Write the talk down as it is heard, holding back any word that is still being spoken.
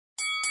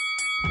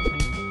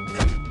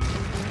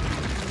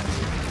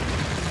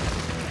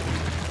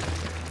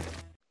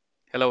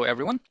Hello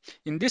everyone.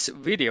 In this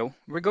video,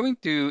 we're going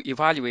to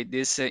evaluate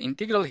this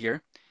integral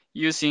here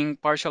using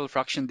partial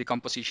fraction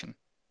decomposition.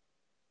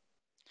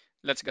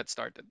 Let's get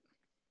started.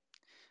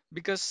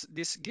 Because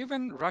this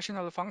given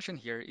rational function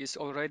here is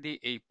already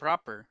a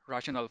proper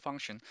rational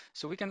function,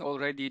 so we can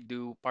already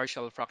do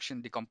partial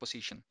fraction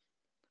decomposition.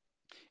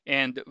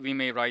 And we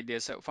may write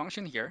this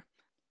function here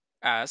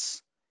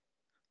as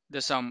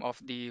the sum of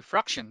the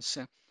fractions.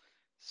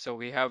 So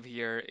we have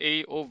here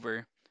a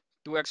over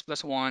 2x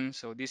plus 1.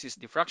 So this is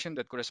the fraction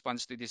that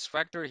corresponds to this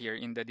factor here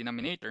in the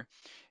denominator.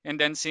 And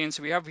then since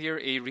we have here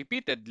a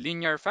repeated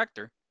linear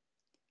factor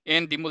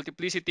and the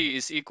multiplicity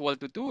is equal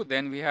to 2,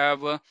 then we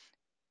have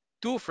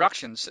two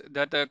fractions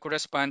that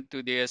correspond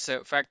to this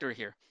factor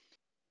here.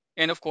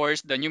 And of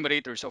course, the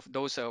numerators of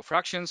those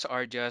fractions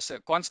are just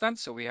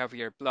constants. So we have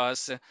here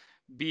plus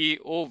b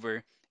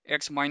over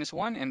x minus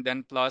 1 and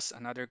then plus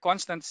another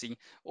constant c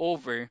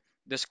over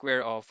the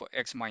square of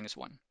x minus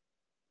 1.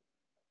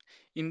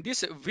 In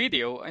this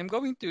video, I'm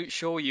going to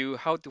show you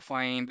how to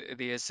find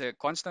these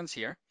constants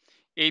here,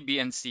 a, b,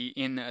 and c,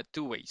 in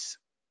two ways.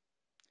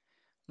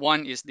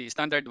 One is the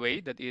standard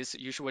way that is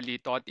usually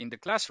taught in the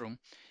classroom,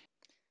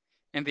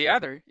 and the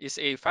other is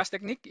a fast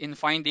technique in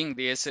finding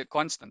these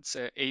constants,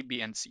 a,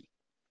 b, and c.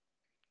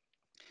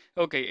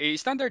 Okay, a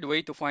standard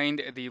way to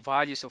find the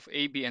values of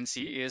a, b, and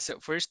c is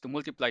first to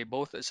multiply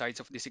both sides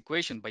of this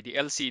equation by the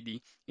LCD.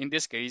 In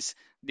this case,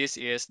 this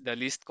is the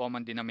least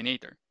common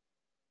denominator.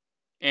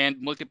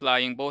 And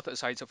multiplying both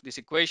sides of this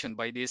equation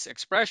by this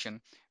expression,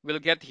 we'll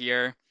get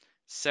here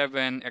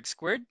 7x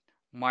squared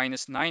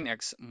minus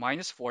 9x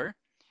minus 4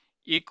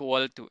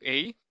 equal to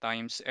a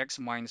times x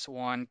minus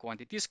 1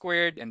 quantity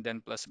squared, and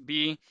then plus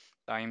b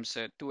times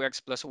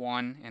 2x plus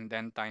 1, and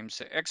then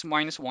times x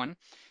minus 1,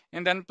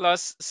 and then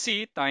plus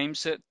c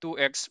times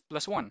 2x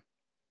plus 1.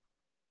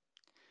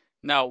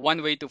 Now,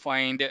 one way to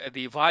find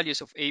the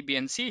values of a, b,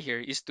 and c here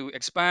is to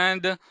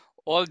expand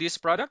all these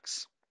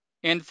products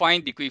and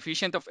find the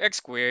coefficient of x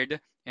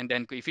squared and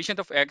then coefficient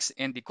of x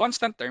and the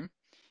constant term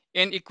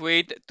and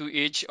equate to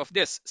each of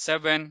this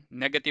 7,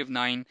 negative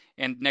 9,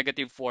 and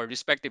negative 4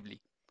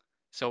 respectively.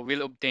 So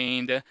we'll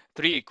obtain the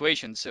three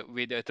equations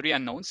with three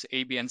unknowns,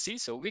 a, b, and c.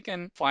 So we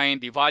can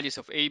find the values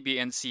of a, b,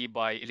 and c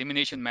by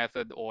elimination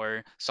method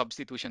or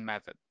substitution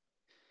method.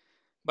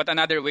 But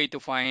another way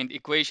to find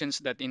equations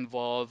that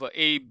involve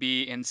a,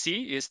 b, and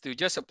c is to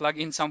just plug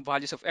in some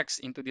values of x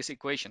into this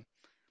equation.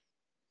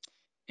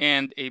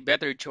 And a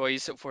better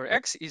choice for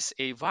x is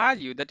a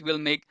value that will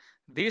make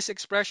this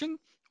expression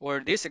or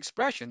this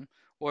expression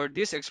or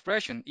this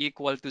expression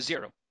equal to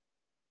 0.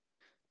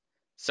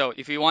 So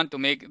if we want to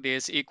make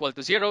this equal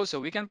to 0, so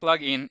we can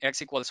plug in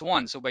x equals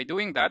 1. So by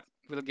doing that,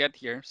 we'll get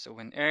here, so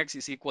when x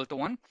is equal to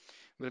 1,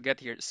 we'll get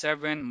here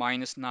 7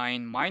 minus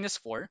 9 minus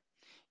 4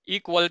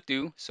 equal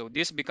to, so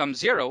this becomes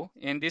 0,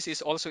 and this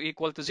is also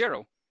equal to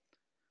 0.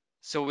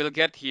 So we'll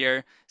get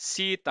here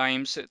c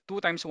times 2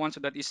 times 1, so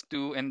that is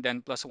 2, and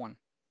then plus 1.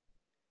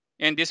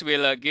 And this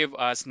will give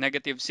us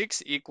negative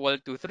 6 equal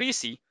to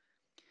 3c,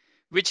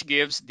 which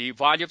gives the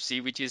value of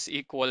c, which is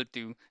equal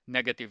to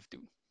negative 2.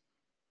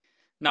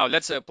 Now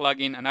let's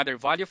plug in another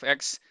value of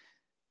x.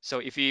 So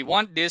if we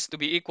want this to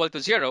be equal to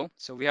 0,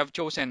 so we have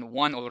chosen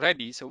 1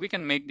 already, so we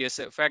can make this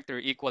factor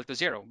equal to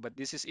 0. But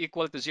this is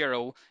equal to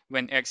 0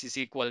 when x is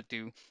equal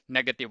to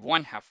negative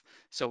 1 half.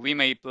 So we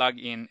may plug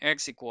in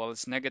x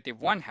equals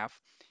negative 1 half,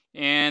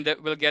 and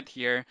we'll get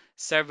here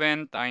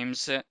 7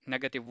 times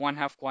negative 1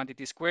 half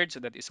quantity squared, so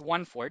that is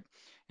 1/4.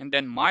 And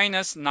then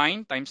minus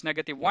 9 times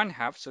negative 1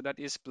 half, so that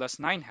is plus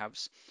 9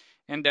 halves.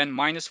 And then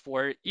minus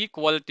 4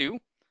 equal to,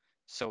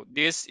 so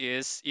this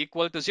is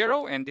equal to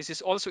 0, and this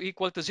is also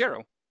equal to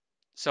 0.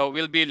 So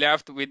we'll be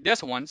left with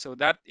this one. So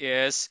that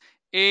is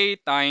a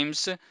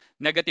times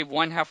negative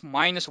 1 half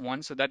minus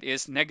 1. So that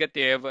is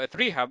negative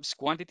 3 halves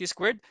quantity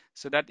squared.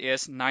 So that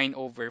is 9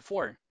 over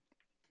 4.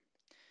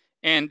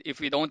 And if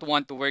we don't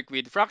want to work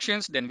with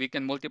fractions, then we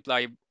can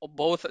multiply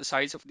both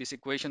sides of this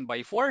equation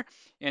by 4.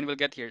 And we'll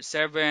get here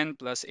 7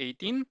 plus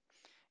 18.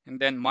 And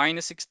then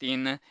minus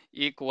 16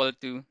 equal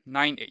to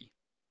 9a.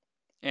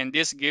 And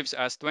this gives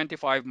us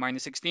 25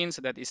 minus 16.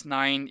 So that is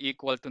 9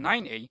 equal to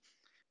 9a.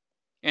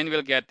 And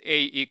we'll get a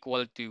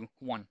equal to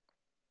 1.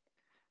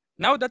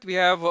 Now that we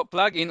have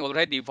plugged in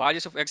already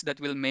values of x that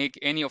will make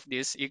any of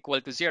this equal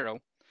to 0,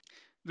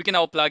 we can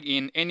now plug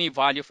in any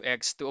value of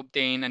x to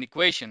obtain an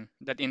equation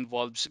that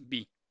involves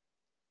b.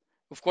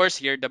 Of course,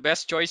 here the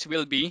best choice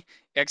will be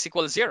x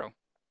equals 0.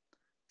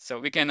 So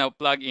we can now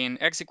plug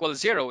in x equals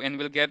 0 and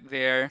we'll get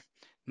there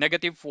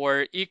negative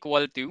 4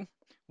 equal to,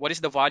 what is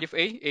the value of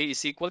a? A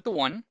is equal to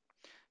 1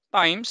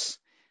 times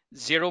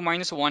 0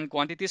 minus 1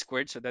 quantity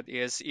squared, so that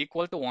is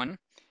equal to 1,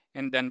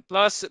 and then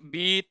plus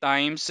b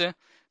times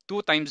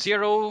 2 times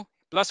 0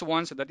 plus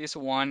 1, so that is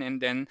 1, and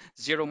then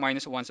 0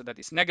 minus 1, so that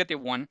is negative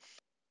 1,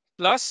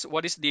 plus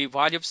what is the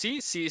value of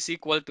c? C is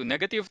equal to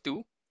negative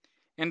 2,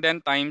 and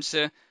then times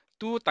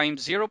 2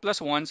 times 0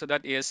 plus 1, so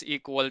that is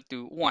equal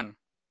to 1.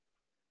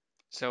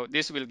 So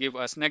this will give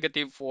us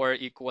negative 4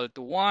 equal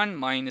to 1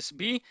 minus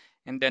b,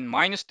 and then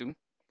minus 2.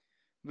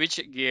 which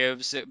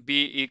gives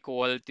b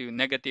equal to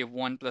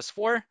 -1 plus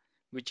 4,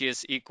 which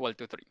is equal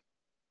to 3.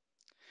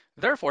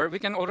 Therefore, we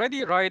can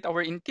already write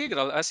our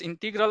integral as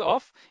integral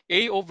of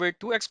a over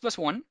 2x plus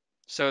 1.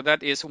 So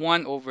that is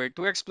 1 over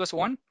 2x plus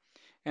 1.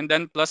 And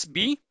then plus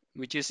b,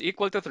 which is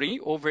equal to 3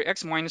 over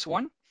x minus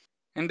 1.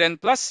 And then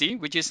plus c,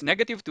 which is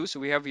 -2. So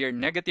we have here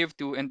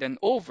 -2 and then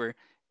over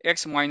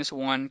x minus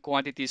 1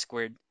 quantity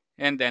squared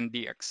and then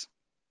dx.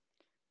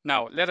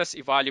 Now, let us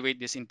evaluate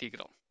this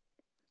integral.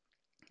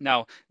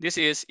 Now, this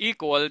is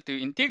equal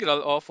to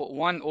integral of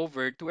 1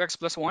 over 2x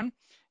plus 1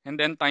 and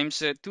then times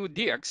 2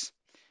 dx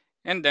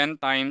and then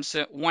times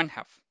 1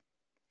 half.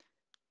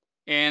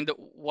 And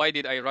why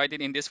did I write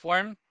it in this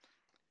form?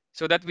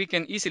 So that we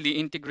can easily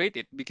integrate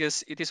it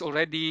because it is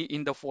already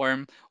in the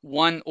form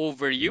 1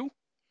 over u,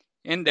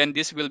 and then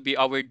this will be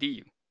our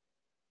du.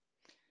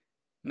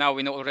 Now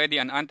we know already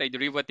an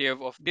antiderivative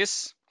of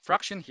this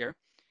fraction here,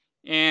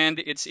 and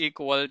it's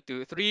equal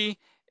to 3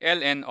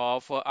 ln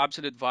of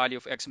absolute value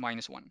of x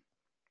minus 1.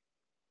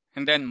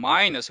 And then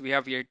minus, we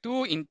have here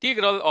 2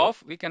 integral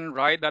of, we can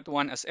write that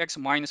one as x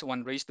minus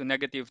 1 raised to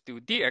 -2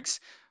 dx,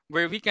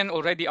 where we can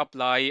already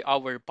apply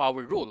our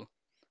power rule.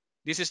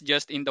 This is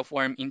just in the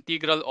form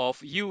integral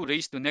of u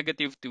raised to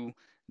 -2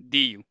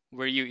 du,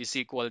 where u is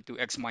equal to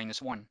x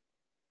minus 1.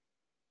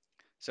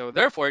 So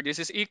therefore, this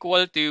is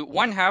equal to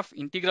 1 half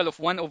integral of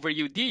 1 over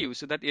u du.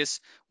 So that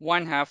is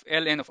 1 half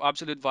ln of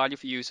absolute value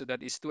of u. So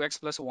that is 2x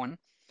plus 1.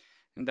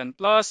 And then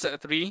plus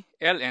 3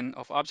 ln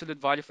of absolute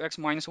value of x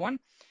minus 1.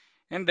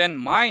 And then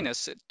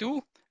minus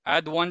 2,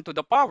 add 1 to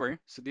the power.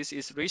 So this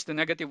is raised to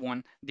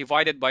 -1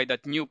 divided by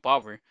that new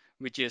power,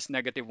 which is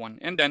 -1.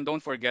 And then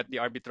don't forget the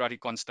arbitrary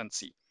constant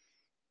c.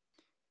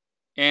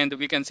 And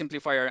we can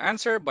simplify our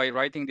answer by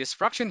writing this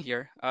fraction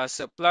here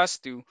as plus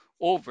 2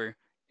 over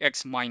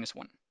x minus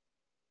 1.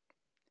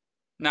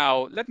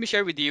 Now, let me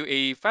share with you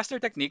a faster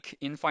technique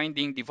in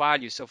finding the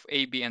values of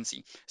a, b, and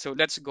c. So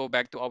let's go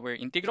back to our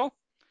integral.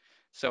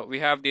 So we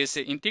have this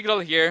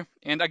integral here.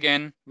 And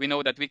again, we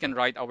know that we can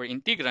write our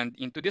integrand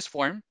into this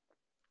form.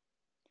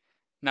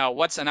 Now,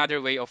 what's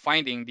another way of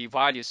finding the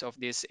values of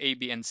this a,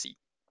 b, and c?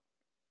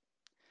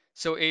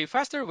 So a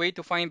faster way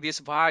to find these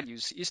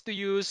values is to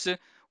use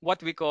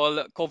what we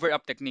call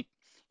cover-up technique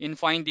in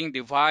finding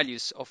the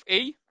values of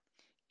a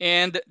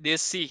and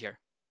this c here.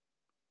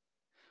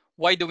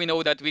 Why do we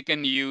know that we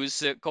can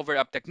use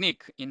cover-up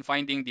technique in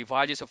finding the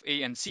values of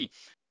a and c?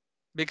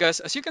 Because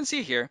as you can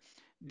see here,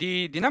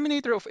 the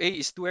denominator of a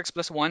is 2x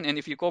plus 1, and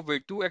if you cover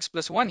 2x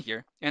plus 1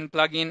 here and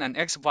plug in an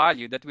x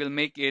value that will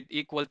make it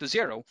equal to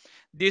 0,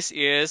 this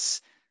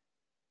is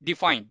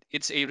defined.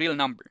 It's a real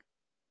number.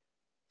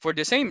 For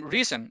the same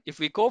reason, if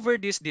we cover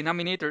this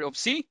denominator of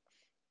c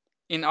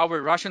in our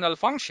rational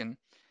function,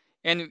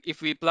 and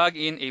if we plug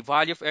in a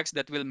value of x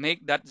that will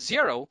make that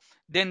 0,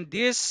 then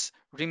this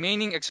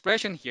remaining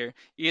expression here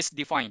is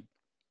defined.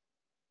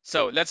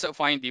 So let's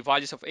find the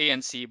values of a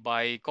and c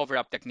by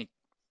cover-up technique.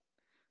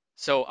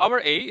 So our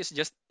a is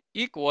just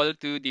equal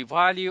to the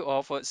value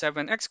of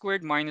 7x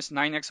squared minus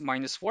 9x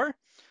minus 4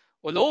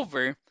 all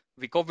over,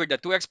 we covered the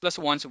 2x plus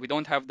 1, so we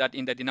don't have that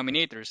in the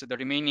denominator. So the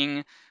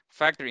remaining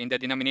factor in the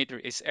denominator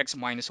is x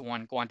minus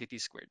 1 quantity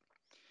squared.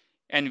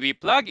 And we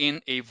plug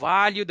in a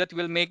value that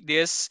will make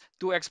this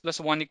 2x plus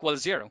 1 equal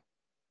 0.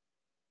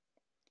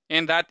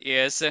 And that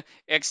is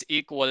x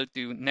equal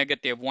to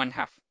 -1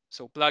 half.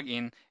 So plug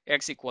in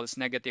x equals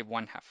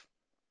 -1 half.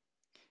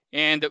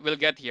 And we'll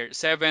get here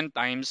 7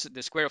 times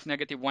the square of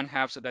 -1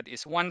 half, so that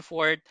is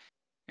 1/4.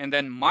 And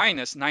then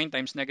minus 9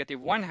 times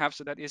 -1 half,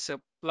 so that is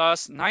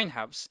plus 9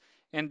 halves.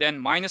 And then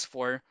minus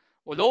 4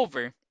 all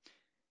over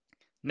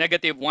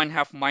 -1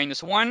 half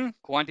minus 1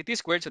 quantity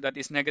squared, so that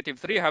is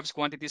 -3 halves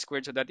quantity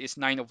squared, so that is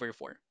 9 over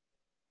 4.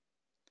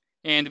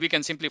 And we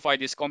can simplify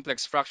this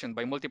complex fraction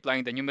by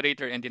multiplying the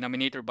numerator and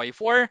denominator by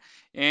 4.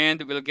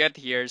 And we'll get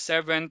here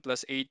 7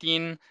 plus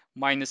 18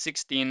 minus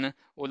 16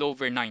 all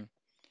over 9.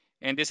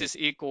 And this is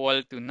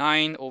equal to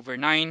 9 over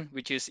 9,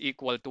 which is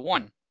equal to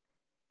 1.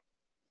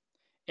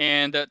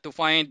 And to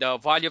find the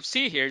value of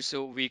c here,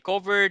 so we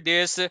cover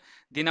this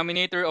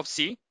denominator of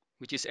c,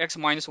 which is x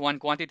minus 1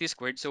 quantity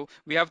squared. So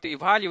we have to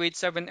evaluate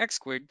 7x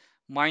squared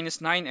minus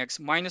 9x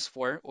minus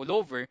 4 all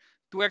over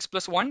 2x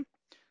plus 1.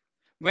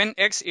 When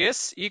x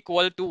is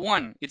equal to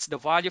 1, it's the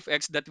value of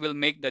x that will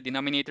make the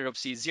denominator of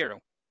c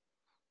 0.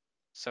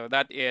 So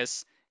that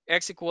is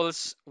x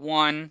equals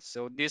 1.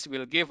 So this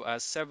will give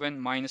us 7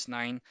 minus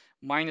 9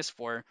 minus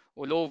 4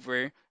 all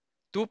over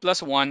 2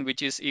 plus 1,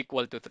 which is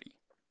equal to 3.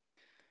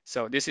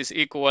 So this is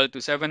equal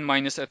to 7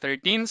 minus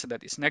 13, so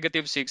that is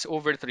 -6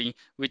 over 3,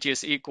 which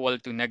is equal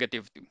to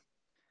 -2.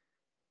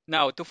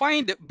 Now, to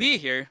find b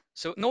here,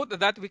 so note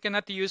that we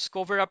cannot use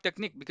cover-up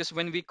technique because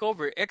when we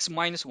cover x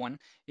minus 1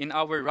 in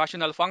our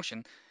rational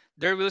function,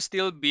 there will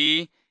still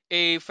be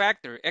a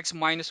factor, x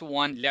minus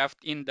 1,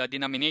 left in the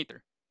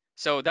denominator.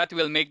 So that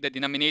will make the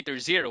denominator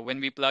 0 when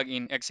we plug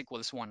in x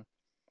equals 1.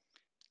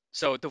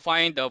 So to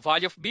find the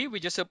value of b, we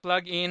just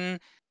plug in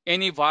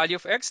any value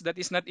of x that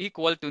is not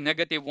equal to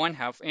 -1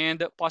 half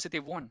and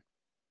 +1.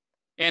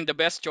 And the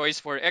best choice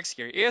for x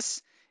here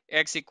is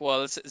x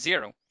equals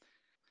 0.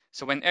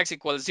 So when x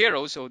equals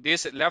 0, so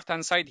this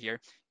left-hand side here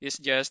is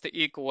just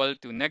equal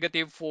to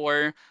negative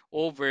 4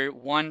 over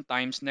 1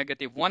 times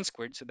negative 1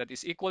 squared. So that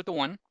is equal to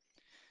 1.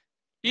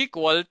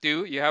 Equal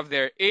to, you have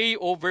there a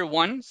over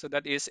 1, so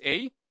that is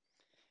a.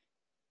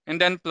 And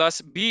then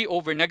plus b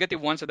over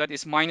negative 1, so that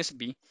is minus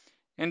b.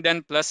 And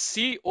then plus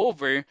c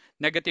over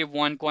negative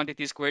 1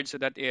 quantity squared, so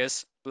that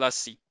is plus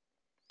c.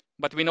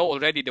 But we know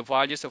already the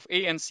values of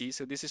a and c,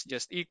 so this is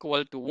just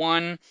equal to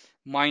 1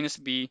 minus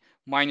b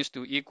minus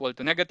 2 equal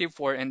to negative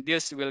 4, and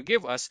this will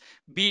give us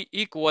b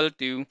equal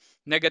to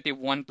negative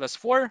 1 plus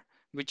 4,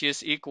 which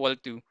is equal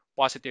to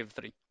positive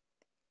 3.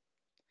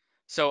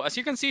 So as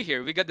you can see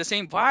here, we got the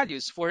same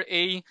values for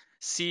a,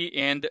 c,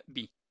 and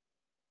b.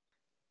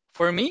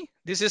 For me,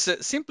 this is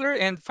simpler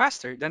and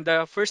faster than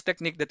the first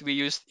technique that we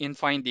used in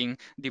finding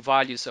the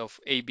values of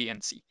a, b,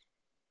 and c.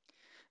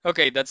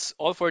 Okay, that's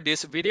all for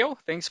this video.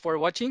 Thanks for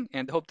watching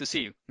and hope to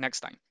see you next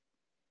time.